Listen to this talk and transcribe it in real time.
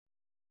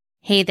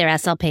Hey there,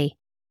 SLP.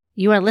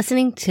 You are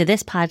listening to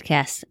this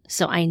podcast,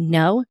 so I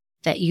know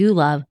that you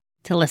love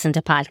to listen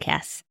to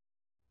podcasts.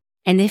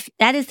 And if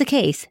that is the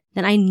case,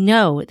 then I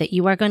know that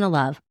you are going to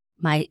love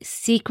my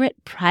secret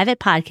private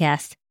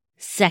podcast,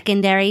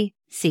 Secondary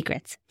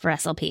Secrets for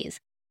SLPs.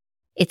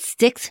 It's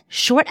 6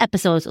 short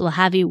episodes that will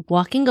have you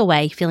walking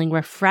away feeling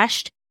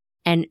refreshed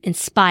and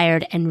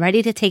inspired and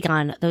ready to take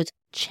on those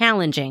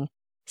challenging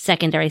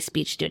secondary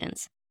speech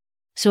students.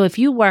 So if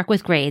you work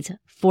with grades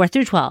 4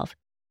 through 12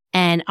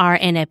 and are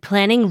in a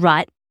planning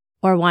rut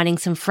or wanting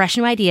some fresh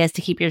new ideas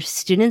to keep your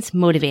students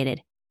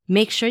motivated,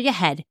 make sure you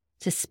head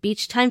to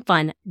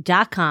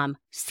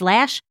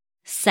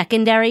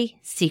speechtimefun.com/secondary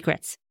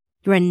secrets.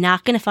 You are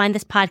not going to find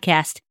this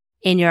podcast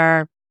in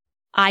your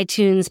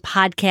iTunes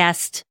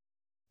podcast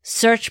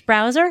search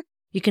browser.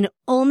 You can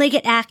only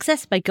get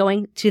access by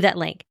going to that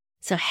link.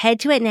 So head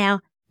to it now.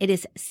 It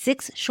is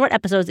 6 short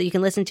episodes that you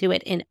can listen to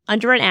it in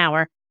under an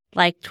hour,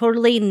 like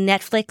totally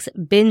Netflix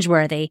binge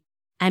worthy.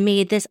 I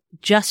made this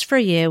just for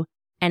you,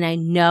 and I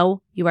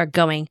know you are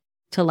going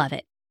to love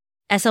it.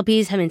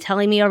 SLPs have been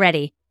telling me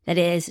already that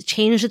it has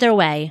changed their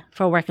way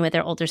for working with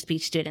their older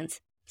speech students.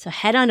 So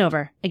head on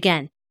over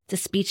again to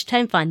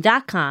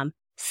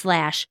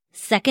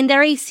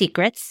speechtimefun.com/secondary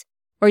secrets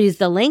or use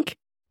the link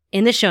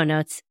in the show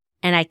notes.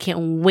 And I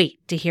can't wait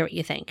to hear what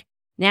you think.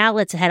 Now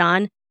let's head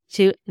on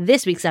to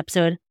this week's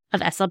episode of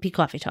SLP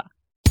Coffee Talk.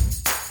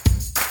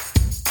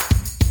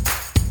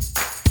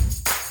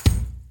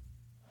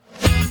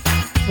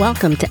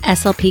 Welcome to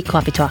SLP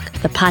Coffee Talk,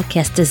 the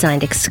podcast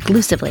designed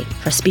exclusively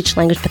for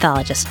speech-language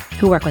pathologists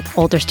who work with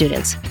older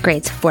students,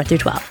 grades 4 through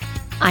 12.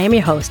 I am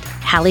your host,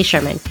 Hallie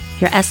Sherman,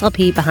 your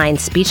SLP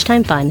behind Speech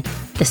Time Fun,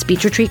 the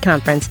Speech Retreat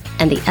Conference,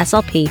 and the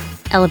SLP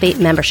Elevate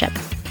membership.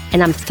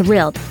 And I'm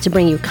thrilled to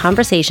bring you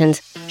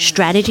conversations,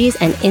 strategies,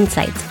 and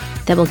insights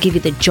that will give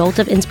you the jolt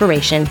of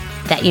inspiration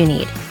that you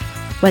need.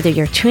 Whether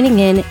you're tuning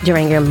in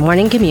during your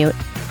morning commute,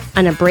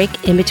 on a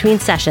break in between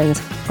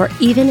sessions, or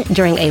even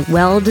during a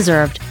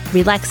well-deserved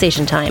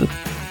relaxation time,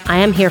 I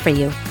am here for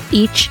you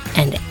each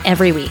and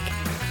every week.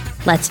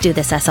 Let's do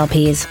this,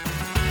 SLPs.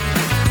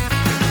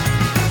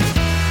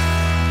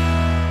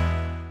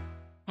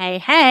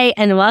 Hey,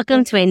 and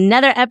welcome to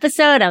another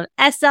episode of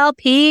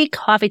SLP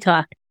Coffee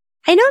Talk.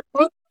 I know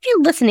most of you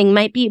listening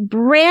might be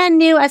brand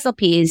new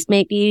SLPs,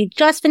 maybe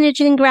just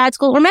finishing grad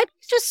school, or maybe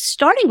just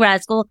starting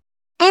grad school,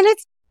 and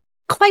it's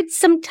quite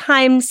some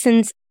time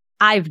since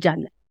I've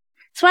done it.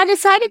 So I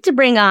decided to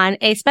bring on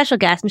a special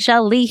guest,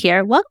 Michelle Lee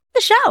here. Welcome to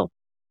the show.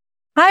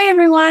 Hi,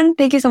 everyone.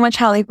 Thank you so much,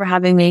 Hallie, for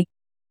having me.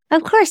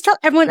 Of course. Tell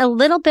everyone a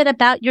little bit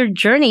about your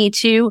journey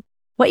to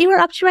what you are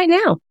up to right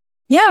now.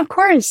 Yeah, of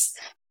course.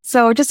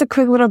 So just a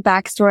quick little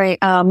backstory.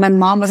 My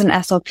mom was an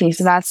SLP,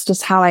 so that's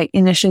just how I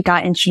initially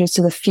got introduced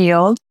to the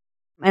field.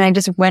 And I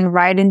just went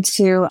right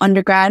into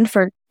undergrad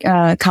for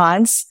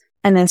CODS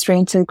and then straight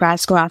into grad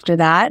school after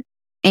that.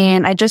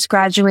 And I just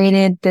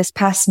graduated this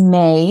past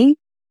May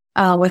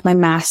with my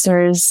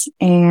master's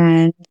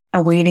and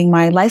awaiting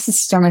my license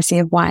to start my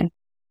CFY.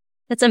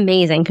 That's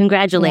amazing.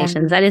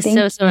 Congratulations. Yeah, that is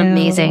so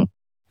amazing.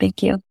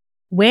 Thank you.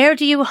 Where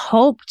do you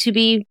hope to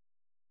be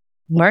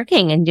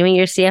working and doing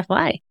your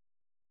CFY?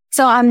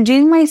 So I'm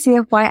doing my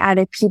CFY at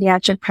a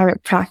pediatric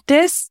private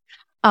practice.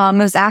 It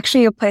was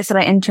actually a place that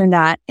I interned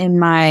at in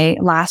my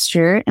last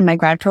year in my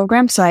grad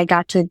program. So I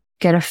got to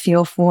get a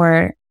feel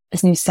for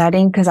this new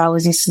setting because I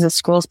was used to the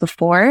schools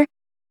before.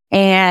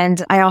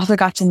 And I also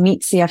got to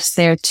meet CFs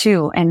there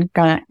too and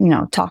got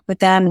to, talk with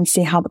them and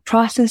see how the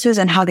process is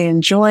and how they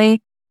enjoy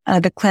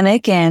the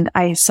clinic. And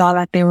I saw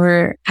that they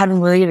were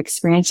having really good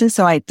experiences.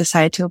 So I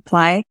decided to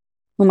apply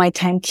when my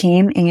time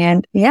came.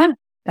 And yeah,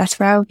 that's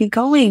where I would be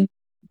going.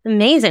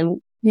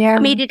 Amazing. Yeah.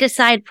 What made you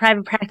decide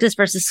private practice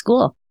versus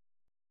school?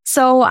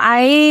 So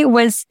I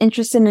was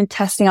interested in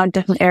testing out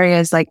different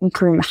areas, like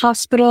including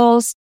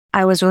hospitals.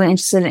 I was really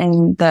interested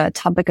in the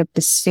topic of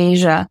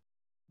dysphagia.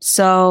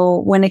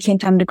 So when it came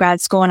time to grad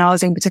school and I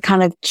was able to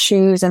kind of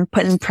choose and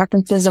put in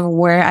preferences of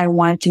where I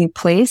wanted to be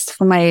placed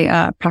for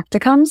my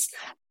practicums,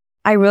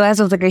 I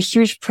realized it was like a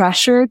huge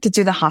pressure to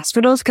do the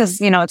hospitals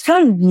because, it's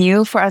kind of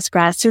new for us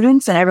grad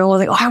students and everyone was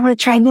like, oh, I want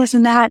to try this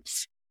and that.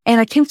 And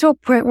I came to a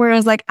point where I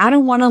was like, I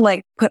don't want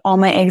to put all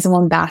my eggs in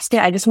one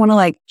basket. I just want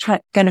to try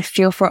get a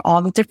feel for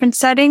all the different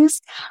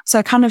settings. So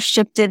I kind of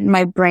shifted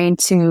my brain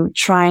to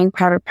trying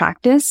private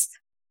practice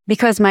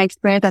because my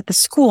experience at the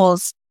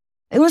schools,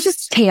 it was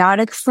just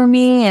chaotic for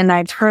me. And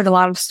I've heard a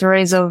lot of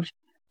stories of,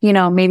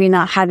 maybe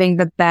not having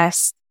the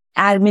best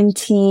admin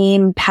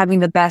team, having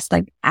the best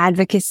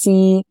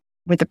advocacy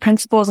with the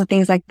principals and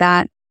things like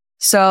that.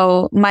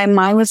 So my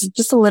mind was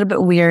just a little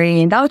bit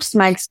weary and that was just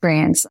my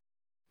experience.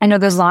 I know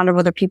there's a lot of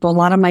other people, a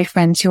lot of my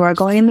friends who are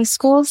going in the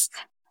schools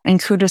and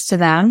kudos to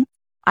them.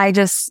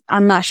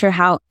 I'm not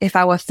sure if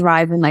I would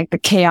thrive in the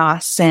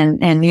chaos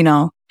and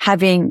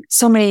having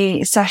so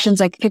many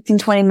sessions, 15,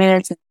 20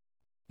 minutes,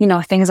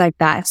 things like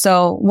that.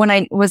 So when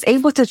I was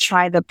able to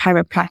try the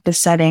private practice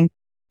setting,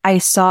 I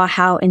saw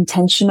how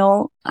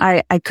intentional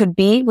I could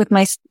be with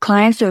my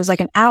clients. It was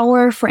an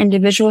hour for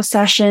individual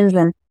sessions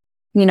and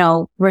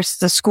versus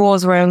the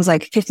schools where it was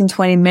like 15,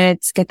 20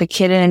 minutes, get the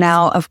kid in and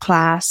out of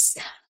class.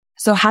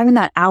 So having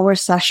that hour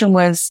session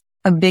was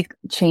a big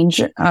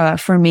change,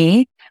 for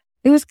me.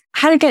 It was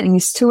how to get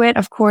used to it.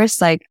 Of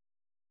course, like,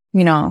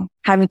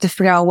 having to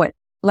figure out what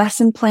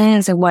lesson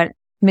plans and what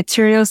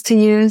materials to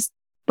use.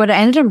 But I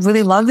ended up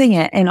really loving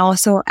it, and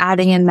also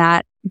adding in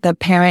the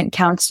parent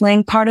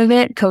counseling part of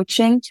it,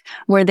 coaching,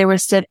 where they were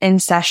sit in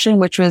session,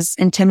 which was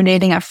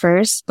intimidating at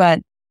first.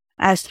 But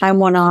as time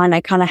went on,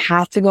 I kind of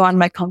had to go out of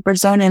my comfort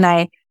zone, and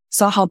I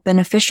saw how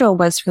beneficial it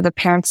was for the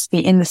parents to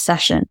be in the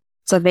session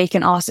so they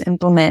can also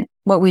implement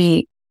what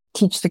we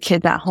teach the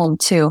kids at home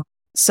too.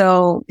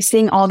 So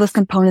seeing all those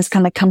components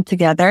kind of come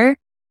together,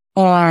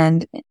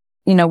 and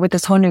with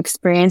this whole new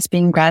experience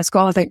being in grad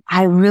school, I was like,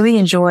 I really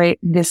enjoy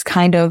this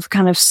kind of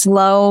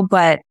slow,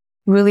 but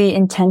really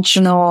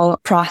intentional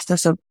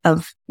process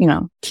of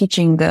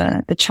teaching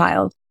the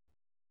child.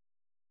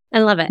 I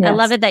love it. Yes. I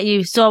love it that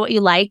you saw what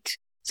you liked,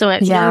 so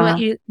what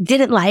you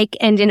didn't like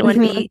and didn't want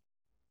to be,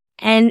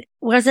 and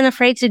wasn't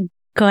afraid to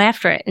go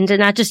after it and to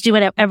not just do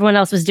what everyone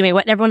else was doing,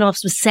 what everyone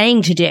else was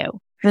saying to do.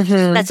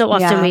 That's so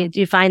often we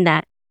do find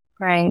that.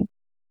 Right.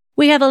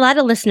 We have a lot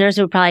of listeners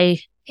who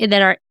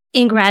that are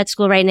in grad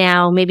school right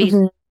now, maybe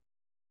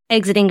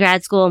exiting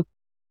grad school.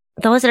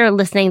 Those that are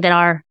listening that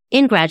are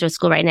in graduate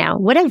school right now,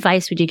 what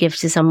advice would you give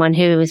to someone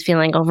who is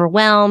feeling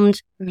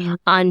overwhelmed,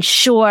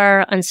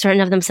 unsure,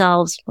 uncertain of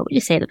themselves? What would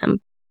you say to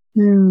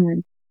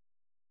them?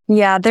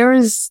 Yeah, there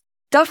was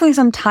definitely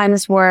some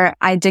times where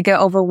I did get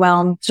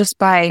overwhelmed just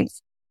by,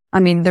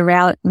 the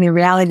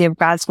reality of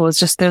grad school is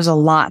just there's a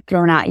lot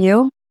thrown at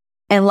you.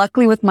 And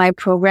luckily with my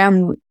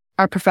program,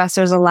 our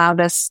professors allowed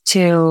us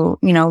to,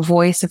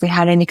 voice if we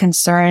had any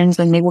concerns,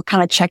 and they would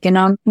kind of check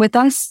in with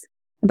us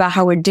about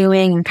how we're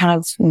doing and kind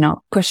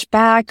of, push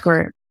back,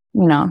 or,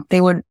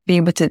 they would be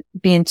able to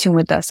be in tune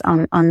with us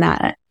on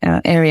that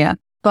area.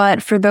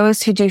 But for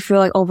those who do feel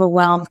like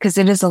overwhelmed, because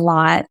it is a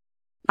lot,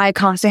 I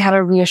constantly had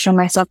to reassure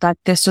myself that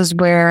this was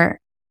where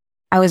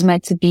I was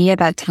meant to be at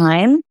that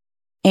time.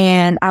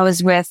 And I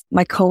was with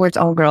my cohort's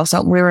all girls. So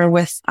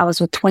I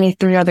was with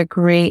 23 other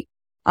great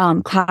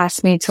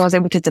classmates who I was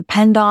able to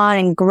depend on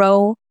and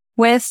grow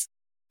with.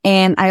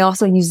 And I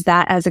also used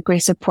that as a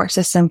great support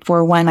system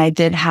for when I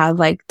did have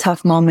like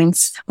tough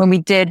moments, when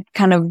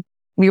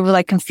we were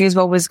like confused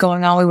what was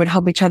going on. We would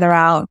help each other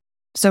out.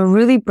 So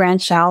really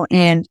branch out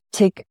and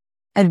take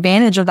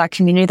advantage of that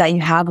community that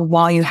you have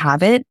while you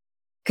have it.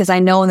 Because I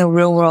know in the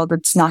real world,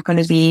 it's not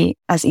going to be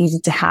as easy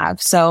to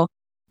have. So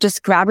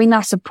just grabbing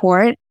that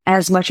support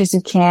as much as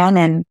you can,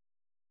 and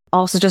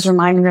also just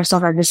reminding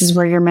yourself that this is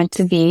where you're meant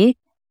to be,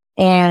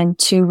 and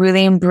to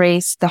really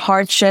embrace the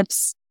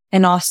hardships,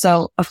 and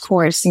also, of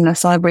course,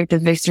 celebrate the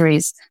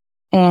victories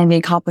and the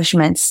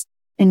accomplishments.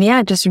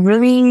 And just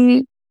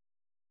really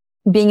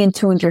being in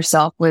tune with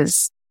yourself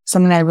was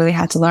something that I really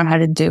had to learn how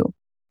to do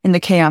in the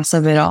chaos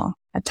of it all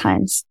at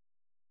times.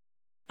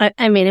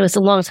 It was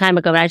a long time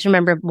ago, but I just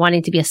remember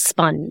wanting to be a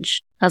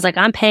sponge. I was like,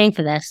 I'm paying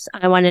for this.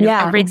 I want to know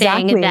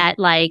everything that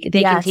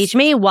they can teach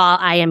me while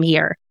I am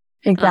here.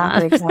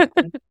 Exactly.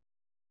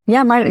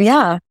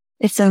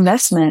 It's an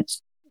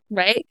investment.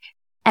 Right.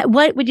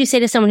 What would you say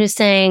to someone who's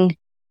saying,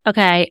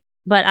 okay,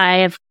 but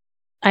I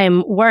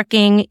am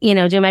working,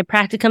 doing my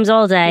practicums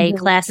all day,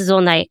 classes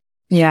all night.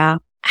 Yeah.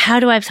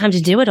 How do I have time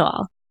to do it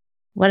all?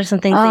 What are some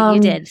things that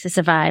you did to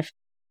survive?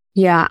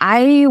 Yeah,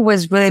 I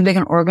was really big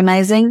on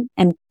organizing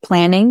and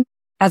planning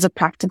as a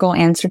practical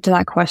answer to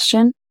that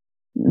question.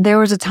 There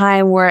was a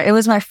time where it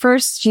was my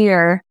first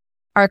year.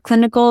 Our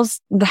clinicals,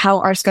 how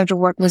our schedule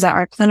worked was that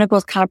our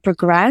clinicals kind of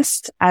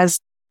progressed as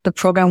the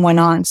program went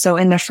on. So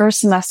in the first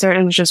semester,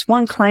 it was just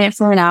one client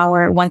for an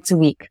hour once a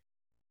week.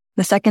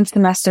 The second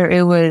semester,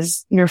 it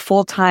was you're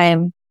full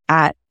time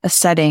at a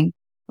setting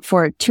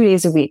for 2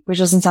 days a week, which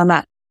doesn't sound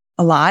that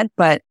a lot,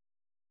 but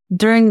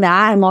during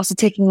that, I'm also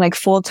taking like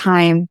full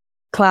time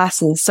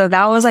classes. So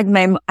that was like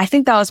I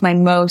think that was my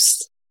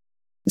most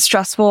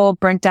stressful,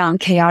 burnt down,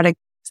 chaotic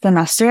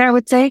semester, I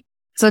would say.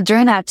 So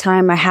during that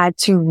time, I had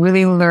to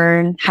really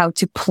learn how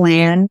to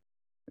plan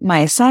my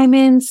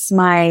assignments,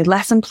 my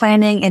lesson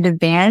planning in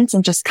advance,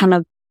 and just kind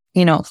of,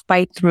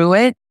 fight through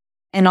it.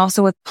 And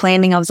also with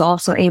planning, I was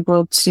also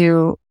able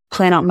to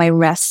plan out my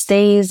rest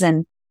days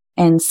and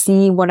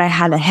see what I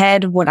had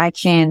ahead, what I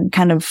can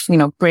kind of,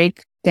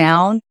 break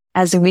down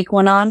as the week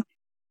went on,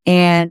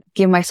 and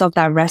give myself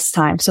that rest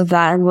time. So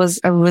that was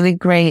a really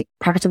great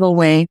practical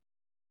way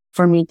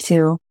for me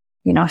to,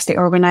 stay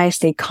organized,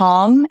 stay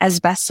calm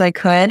as best as I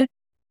could.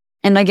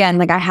 And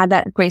again, I had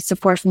that great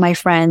support from my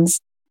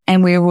friends,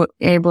 and we were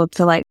able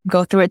to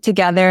go through it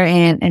together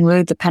and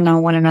really depend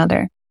on one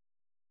another.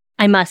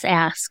 I must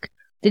ask,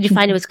 did you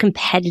find it was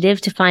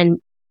competitive to find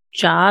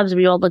jobs?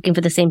 Were you all looking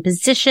for the same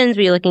positions?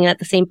 Were you looking at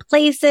the same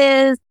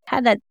places?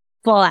 How'd that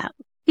fall out?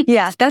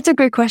 Yeah, that's a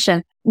great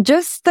question.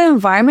 Just the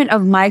environment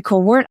of my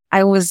cohort,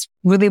 I was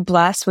really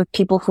blessed with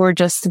people who are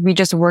we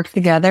just work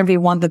together. We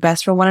want the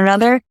best for one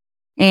another.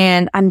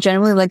 And I'm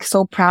generally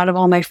so proud of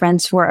all my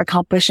friends who are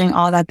accomplishing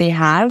all that they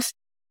have.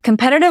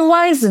 Competitive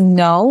wise,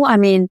 no.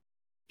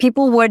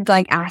 people would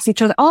like ask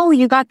each other, oh,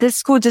 you got this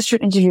school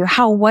district interview.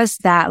 How was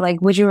that? Like,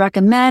 would you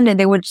recommend? And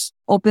they would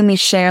openly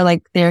share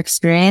like their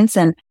experience.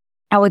 And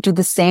I would do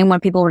the same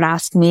when people would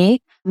ask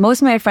me.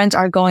 Most of my friends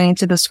are going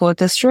into the school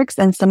districts,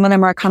 and some of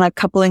them are kind of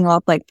coupling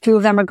up, like two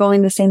of them are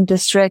going to the same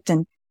district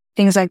and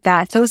things like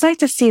that. So it's nice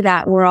to see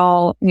that we're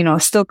all,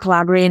 still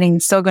collaborating,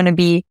 still going to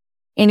be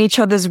in each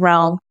other's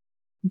realm.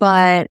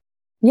 But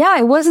yeah,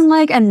 it wasn't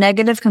like a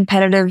negative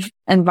competitive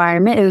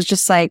environment. It was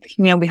just like,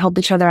 we helped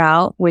each other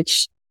out,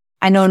 which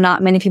I know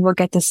not many people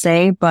get to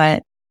say,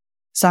 but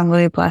so I'm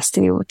really blessed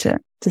to be able to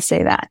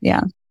say that.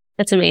 Yeah.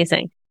 That's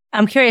amazing.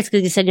 I'm curious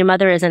because you said your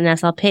mother is an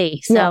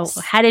SLP. So Yes.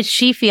 How did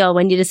she feel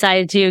when you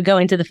decided to go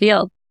into the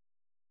field?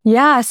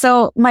 Yeah.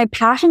 So my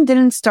passion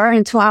didn't start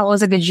until I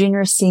was like a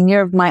junior,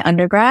 senior of my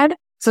undergrad.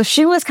 So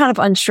she was kind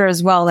of unsure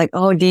as well. Like,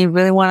 oh, do you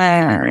really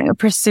want to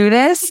pursue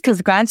this?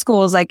 Because grad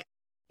school is like,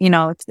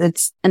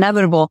 it's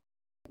inevitable.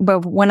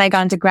 But when I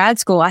got into grad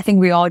school, I think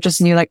we all just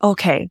knew like,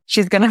 okay,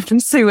 she's going to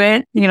pursue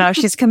it.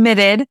 She's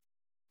committed.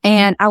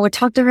 And I would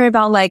talk to her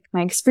about like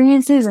my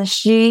experiences, and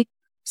she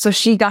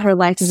got her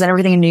license and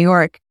everything in New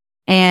York.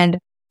 And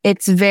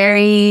it's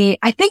being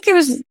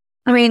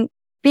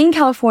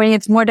California,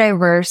 it's more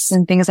diverse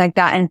and things like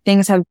that. And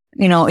things have,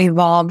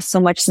 evolved so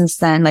much since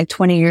then, like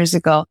 20 years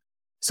ago.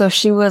 So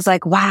she was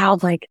like, wow,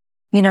 like,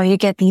 you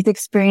get these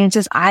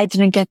experiences. I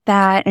didn't get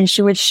that. And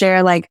she would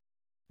share like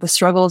the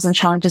struggles and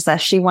challenges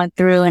that she went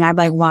through. And I'd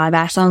be like, wow,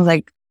 that sounds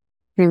like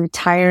really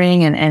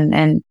tiring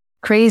and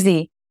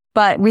crazy.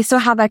 But we still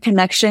have that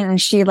connection.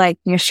 And she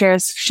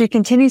she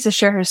continues to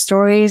share her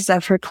stories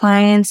of her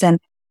clients. And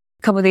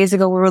a couple of days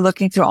ago, we were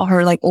looking through all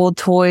her like old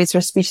toys,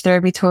 her speech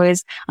therapy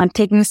toys. I'm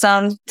taking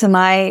some to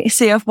my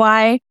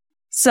CFY.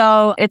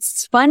 So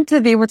it's fun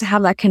to be able to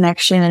have that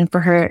connection, and for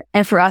her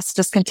and for us to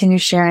just continue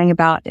sharing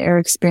about her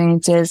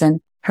experiences,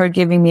 and her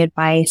giving me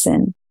advice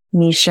and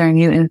me sharing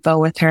new info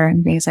with her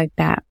and things like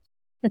that.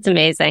 That's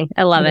amazing.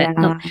 I love it.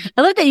 Yeah.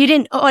 I love that you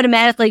didn't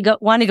automatically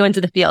want to go into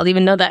the field,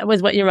 even though that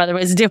was what your mother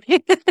was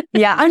doing.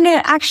 Yeah. And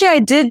actually I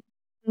did,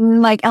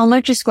 like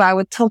elementary school, I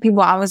would tell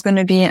people I was going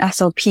to be an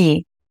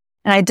SLP.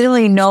 And I didn't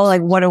really know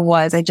like what it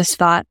was. I just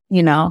thought,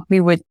 we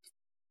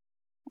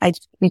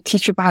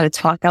teach people how to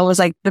talk. That was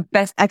like the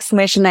best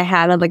explanation I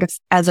had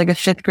as a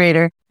fifth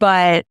grader.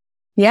 But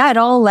yeah, it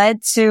all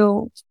led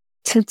to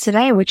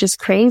today, which is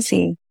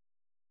crazy.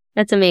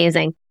 That's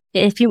amazing.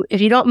 If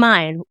you don't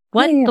mind,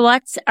 what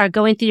thoughts are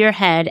going through your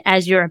head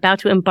as you're about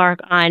to embark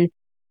on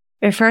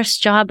your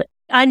first job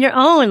on your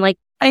own? Like,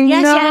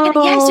 yes, you're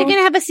going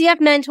to have a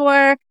CF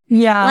mentor,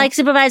 like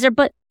supervisor,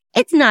 but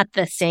it's not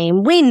the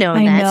same. We know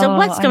that. So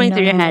what's going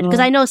through your head?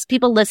 Because I know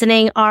people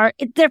listening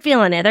they're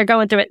feeling it. They're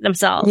going through it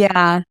themselves.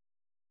 Yeah.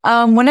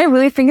 When I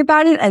really think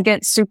about it, I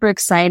get super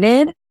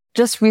excited.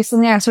 Just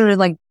recently, I started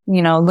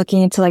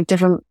looking into like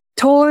different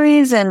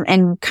toys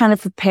and kind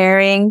of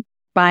preparing,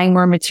 buying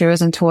more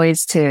materials and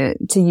toys to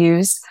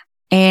use.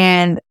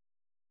 And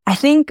I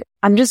think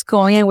I'm just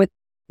going in with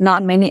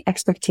not many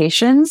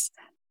expectations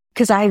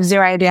because I have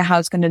zero idea how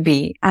it's going to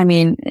be. I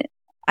mean,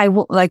 I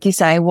will, like you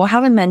said, I will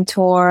have a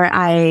mentor.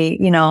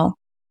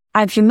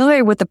 I'm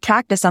familiar with the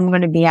practice I'm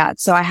going to be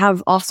at. So I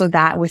have also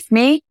that with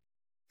me.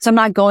 So I'm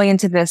not going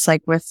into this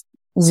like with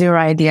zero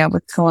idea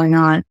what's going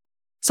on.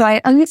 So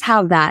I at least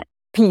have that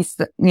piece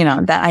that,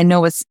 that I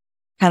know is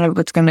kind of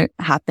what's going to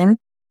happen.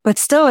 But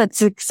still,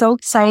 it's so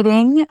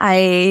exciting.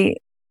 I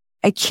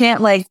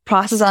can't like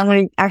process I'm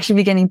going to actually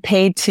be getting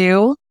paid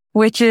too,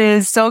 which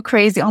is so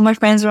crazy. All my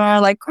friends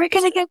are like, we're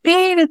going to get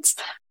paid.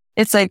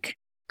 It's like,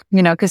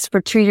 cause for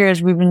 2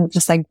 years we've been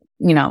just like,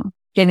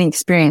 getting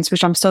experience,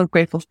 which I'm so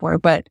grateful for,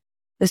 but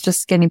it's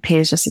just getting paid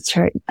is just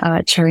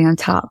a cherry on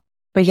top.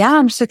 But yeah,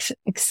 I'm just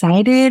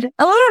excited,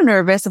 a little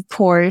nervous, of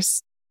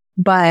course,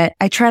 but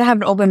I try to have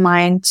an open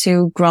mind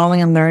to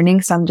growing and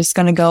learning. So I'm just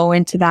going to go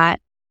into that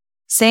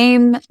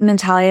same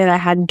mentality that I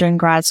had during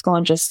grad school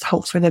and just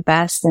hope for the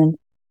best and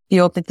be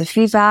open to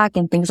feedback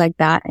and things like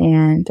that.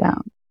 And,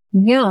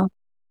 yeah.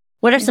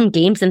 What are some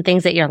games and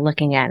things that you're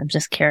looking at? I'm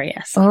just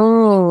curious.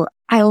 Oh,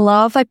 I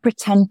love like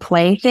pretend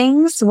play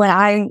things. When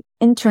I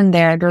interned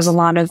there was a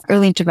lot of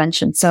early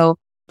intervention. So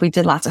we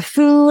did lots of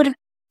food,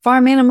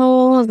 farm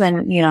animals,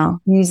 and,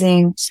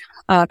 using,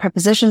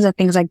 prepositions and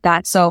things like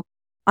that. So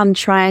I'm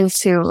trying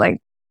to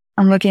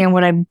I'm looking at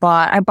what I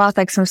bought. I bought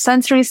like some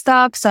sensory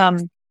stuff,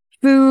 some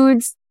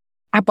foods.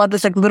 I bought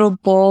this like little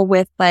bowl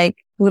with like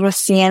little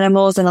sea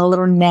animals and a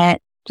little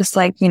net, just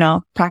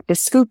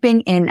practice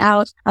scooping in,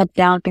 out, up,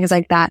 down, things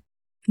like that.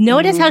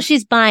 Notice how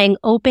she's buying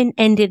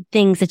open-ended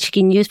things that she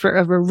can use for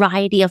a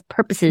variety of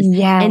purposes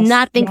and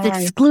not things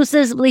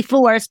exclusively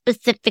for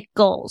specific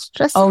goals.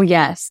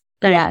 Yes.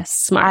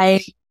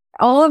 Smart.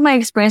 All of my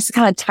experiences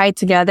kind of tied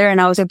together,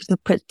 and I was able to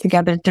put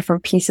together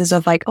different pieces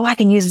of like, oh, I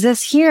can use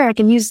this here. I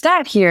can use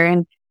that here.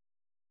 And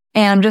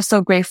I'm just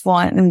so grateful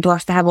and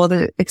blessed to have all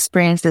the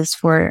experiences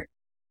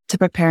to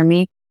prepare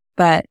me.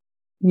 But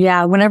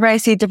yeah, whenever I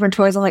see different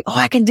toys, I'm like, oh,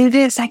 I can do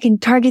this. I can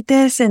target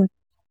this.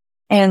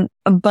 And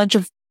a bunch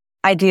of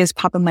ideas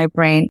pop in my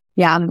brain.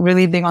 Yeah, I'm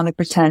really big on the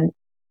pretend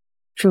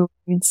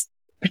foods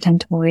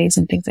pretend toys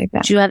and things like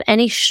that. Do you have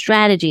any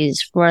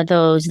strategies for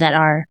those that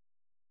are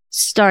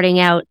starting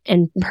out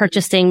and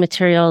purchasing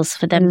materials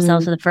for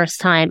themselves for the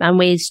first time, on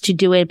ways to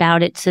do it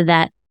about it so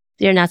that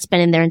they're not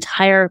spending their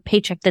entire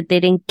paycheck that they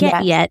didn't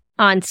get yet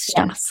on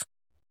stuff? Yes.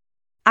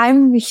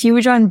 I'm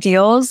huge on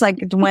deals. Like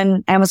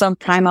when Amazon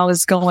Prime, I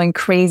was going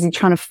crazy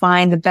trying to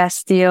find the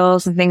best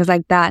deals and things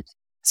like that.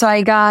 So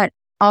I got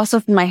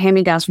also from my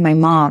hand-me-downs from my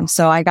mom.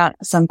 So I got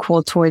some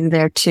cool toys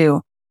there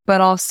too.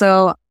 But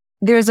also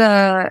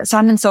so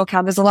I'm in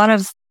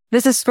SoCal.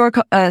 There's a store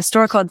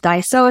called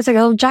Daiso. It's like a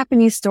little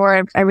Japanese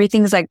store.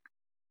 Everything's like,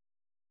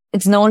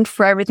 it's known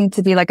for everything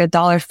to be like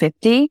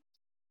 $1.50.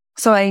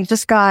 So I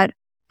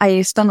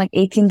spent like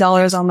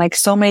 $18 on like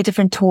so many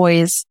different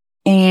toys.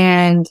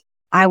 And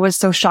I was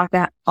so shocked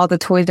at all the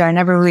toys there. I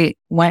never really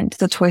went to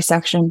the toy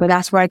section, but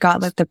that's where I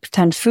got like the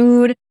pretend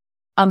food.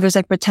 There's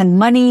like pretend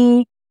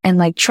money and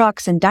like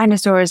trucks and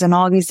dinosaurs and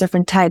all these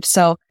different types.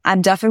 So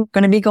I'm definitely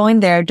going to be going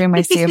there during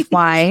my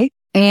CFY.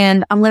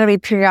 And I'm going to be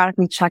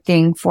periodically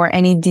checking for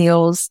any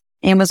deals.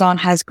 Amazon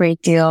has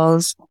great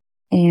deals,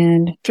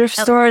 and thrift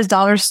stores,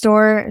 dollar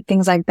store,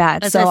 things like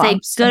that. So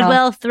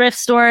Goodwill, thrift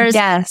stores.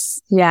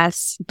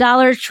 Yes.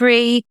 Dollar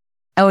Tree.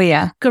 Oh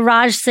yeah.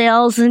 Garage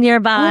sales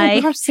nearby.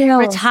 Garage sales.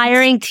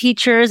 Retiring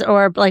teachers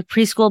or like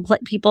preschool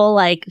people,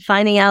 like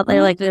finding out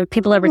they're like the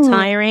people are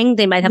retiring.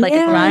 They might have like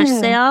a garage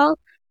sale.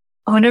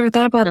 Oh, I never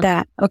thought about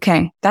that.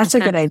 Okay. That's a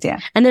good idea.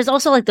 And there's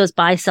also like those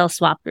buy, sell,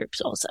 swap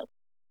groups also.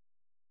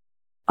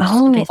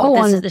 On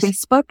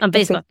Facebook? On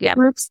Facebook, yeah.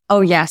 Groups?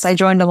 Oh, yes. I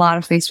joined a lot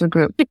of Facebook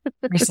groups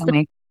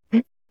recently.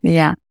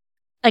 Yeah.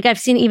 Like I've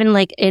seen even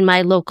like in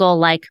my local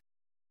like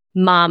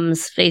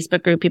mom's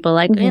Facebook group, people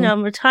like,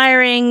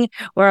 retiring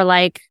or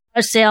like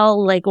a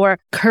sale, like, or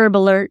curb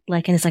alert,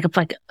 like, and it's like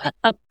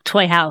a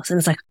toy house and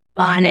it's like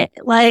on it.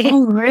 Like,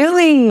 oh,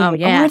 really? Oh,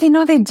 yeah. Oh, I didn't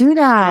know they do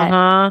that.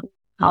 Uh-huh.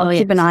 I'll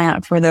keep an eye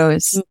out for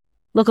those.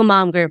 Local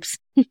mom groups.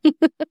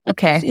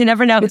 Okay. You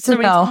never know.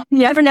 You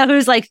never know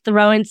who's like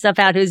throwing stuff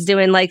out, who's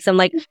doing like some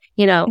like,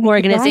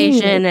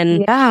 organization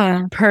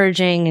and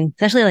purging, and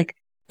especially like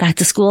back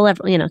to school.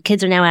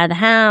 Kids are now out of the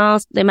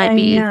house. They might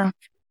be. Yeah.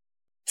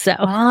 So.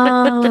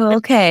 Oh,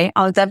 okay.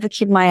 I'll definitely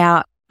keep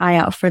my eye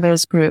out for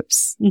those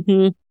groups.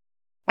 Mm-hmm.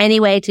 Any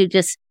way to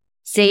just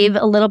save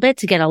a little bit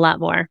to get a lot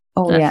more.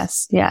 Oh,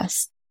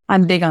 yes.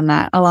 I'm big on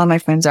that. A lot of my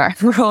friends are.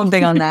 We're all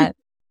big on that.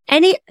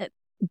 Any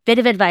bit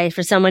of advice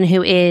for someone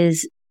who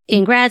is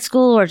in grad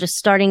school or just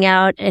starting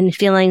out and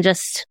feeling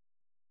just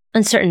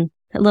uncertain,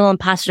 a little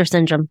imposter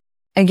syndrome?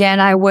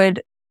 Again, I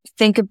would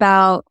think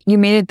about, you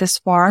made it this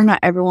far. Not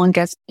everyone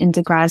gets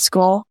into grad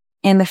school.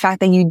 And the fact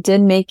that you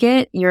did make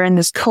it, you're in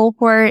this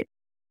cohort,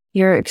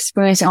 you're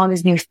experiencing all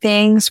these new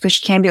things,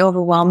 which can be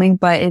overwhelming,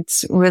 but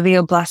it's really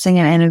a blessing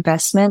and an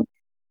investment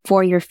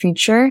for your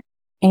future.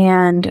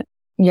 And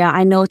yeah,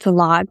 I know it's a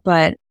lot,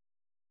 but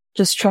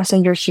just trust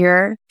that you're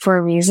here for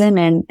a reason,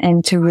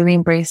 and to really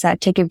embrace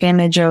that. Take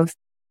advantage of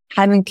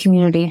having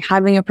community,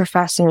 having your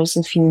professors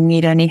if you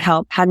need any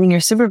help, having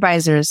your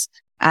supervisors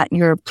at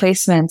your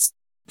placements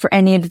for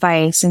any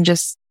advice, and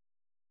just,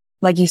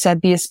 like you said,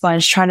 be a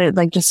sponge. Try to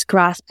like just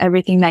grasp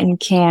everything that you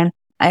can.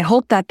 I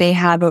hope that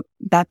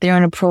that they're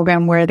in a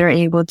program where they're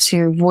able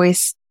to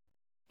voice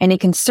any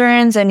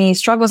concerns, any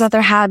struggles that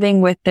they're having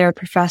with their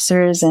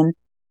professors and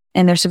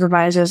their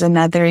supervisors, and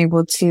that they're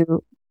able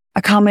to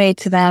accommodate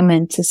to them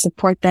and to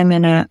support them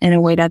in a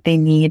way that they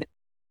need.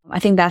 I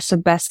think that's the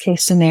best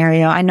case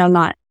scenario. I know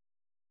not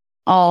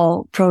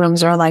all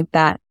programs are like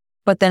that,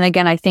 but then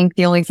again, I think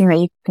the only thing that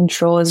you can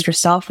control is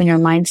yourself and your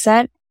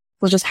mindset.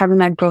 So just having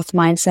that growth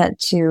mindset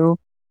to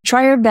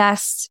try your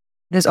best.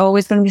 There's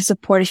always going to be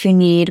support if you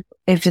need,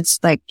 if it's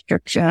like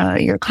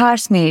your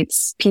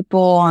classmates,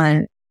 people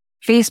on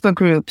Facebook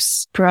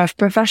groups,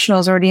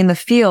 professionals already in the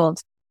field.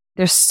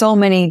 There's so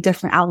many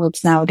different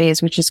outlets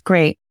nowadays, which is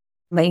great,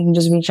 that you can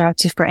just reach out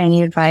to for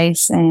any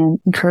advice and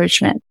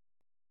encouragement.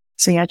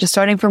 So yeah, just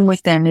starting from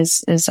within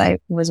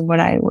was what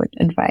I would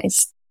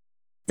advise.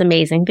 It's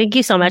amazing. Thank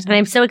you so much. And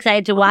I'm so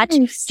excited to watch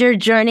your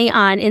journey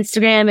on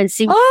Instagram and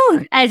see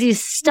as you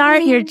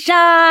start your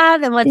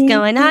job and what's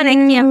going on. I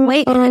can't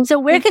wait. So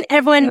where can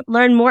everyone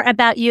learn more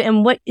about you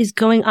and what is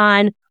going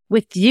on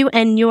with you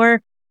and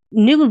your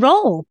new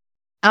role?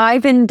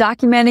 I've been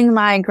documenting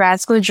my grad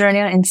school journey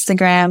on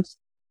Instagram.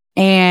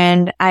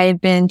 And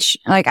I've been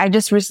I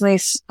just recently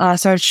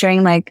started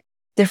sharing like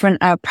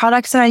different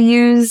products that I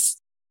use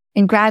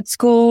in grad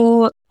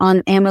school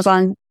on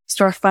Amazon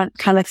storefront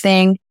kind of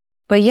thing.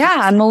 But yeah,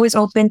 I'm always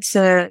open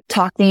to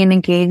talking and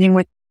engaging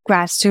with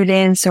grad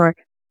students or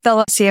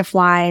fellow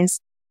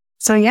CFYs.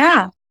 So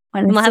yeah.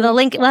 We'll have a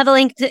link to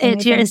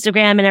your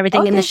Instagram and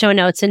everything in the show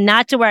notes, and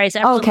not to worry. So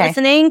everyone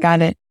listening.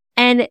 Got it.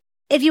 And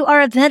if you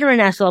are a veteran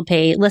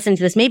SLP, listen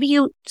to this. Maybe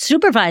you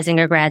supervising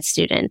a grad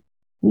student.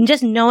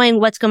 Just knowing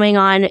what's going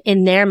on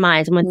in their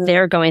minds and what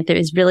they're going through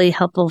is really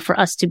helpful for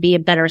us to be a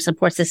better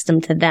support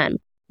system to them.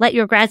 Let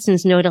your grad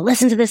students know to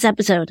listen to this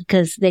episode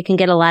because they can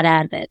get a lot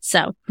out of it.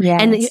 So,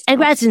 and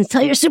grad students,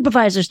 tell your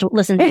supervisors to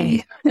listen to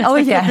you. Oh,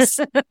 yes.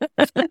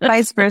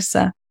 Vice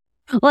versa.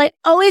 Well, I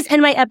always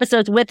end my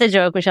episodes with a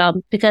joke,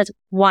 Michelle, because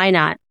why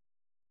not?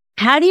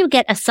 How do you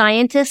get a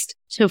scientist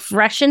to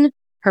freshen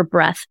her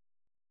breath?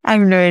 I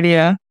have no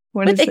idea.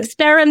 What with is it?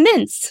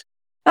 experiments.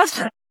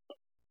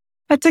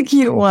 That's a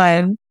cute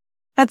one.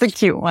 That's a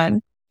cute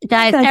one.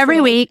 Guys, That's every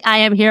funny. week I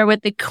am here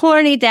with the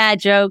corny dad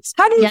jokes.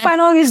 How do you Yes. find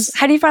all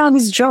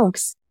these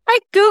jokes? I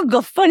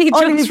Google funny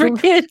Oh, jokes you for do?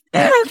 kids. I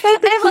have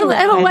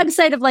a Right.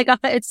 website of like,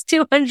 it's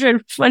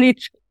 200 funny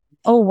jokes.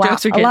 Oh, wow.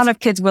 Jokes for A kids. lot of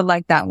kids would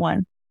like that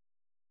one.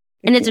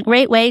 And it's a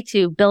great way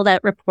to build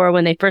that rapport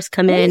when they first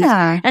come in.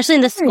 Yeah. Actually,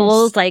 in the course.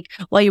 schools, like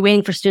while you're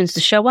waiting for students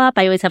to show up,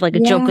 I always have like a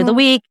joke of the Yeah.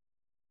 week.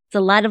 It's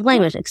a lot of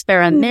language.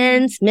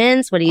 Experiments,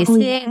 mints, what do you Oh,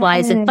 see? Why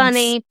is it yes.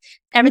 funny?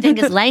 Everything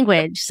is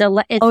language. So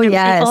it's Oh,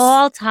 yes.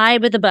 all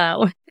tied with a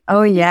bow.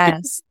 Oh,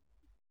 yes.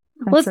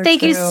 Well,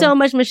 thank you so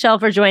much, Michelle,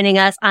 for joining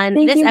us on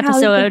Thank this you, Hallie, for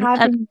episode of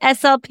having me.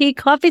 SLP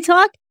Coffee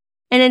Talk.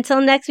 And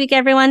until next week,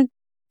 everyone,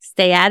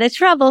 stay out of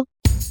trouble.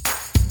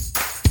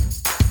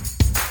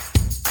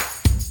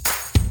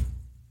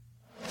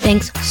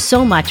 Thanks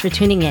so much for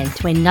tuning in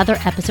to another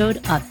episode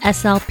of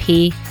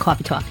SLP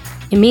Coffee Talk.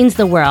 It means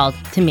the world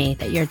to me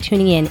that you're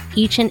tuning in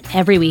each and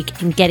every week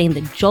and getting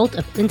the jolt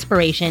of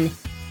inspiration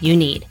you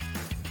need.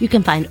 You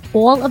can find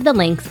all of the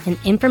links and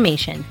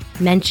information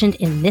mentioned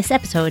in this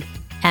episode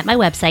at my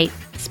website,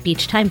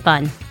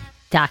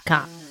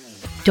 speechtimefun.com.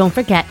 Don't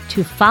forget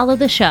to follow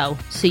the show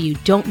so you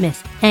don't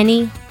miss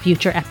any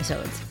future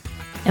episodes.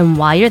 And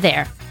while you're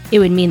there, it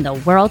would mean the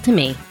world to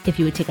me if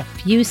you would take a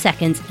few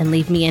seconds and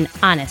leave me an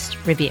honest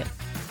review.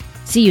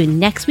 See you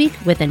next week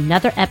with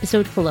another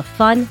episode full of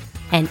fun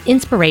and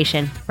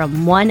inspiration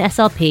from one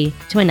SLP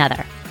to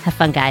another. Have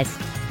fun, guys.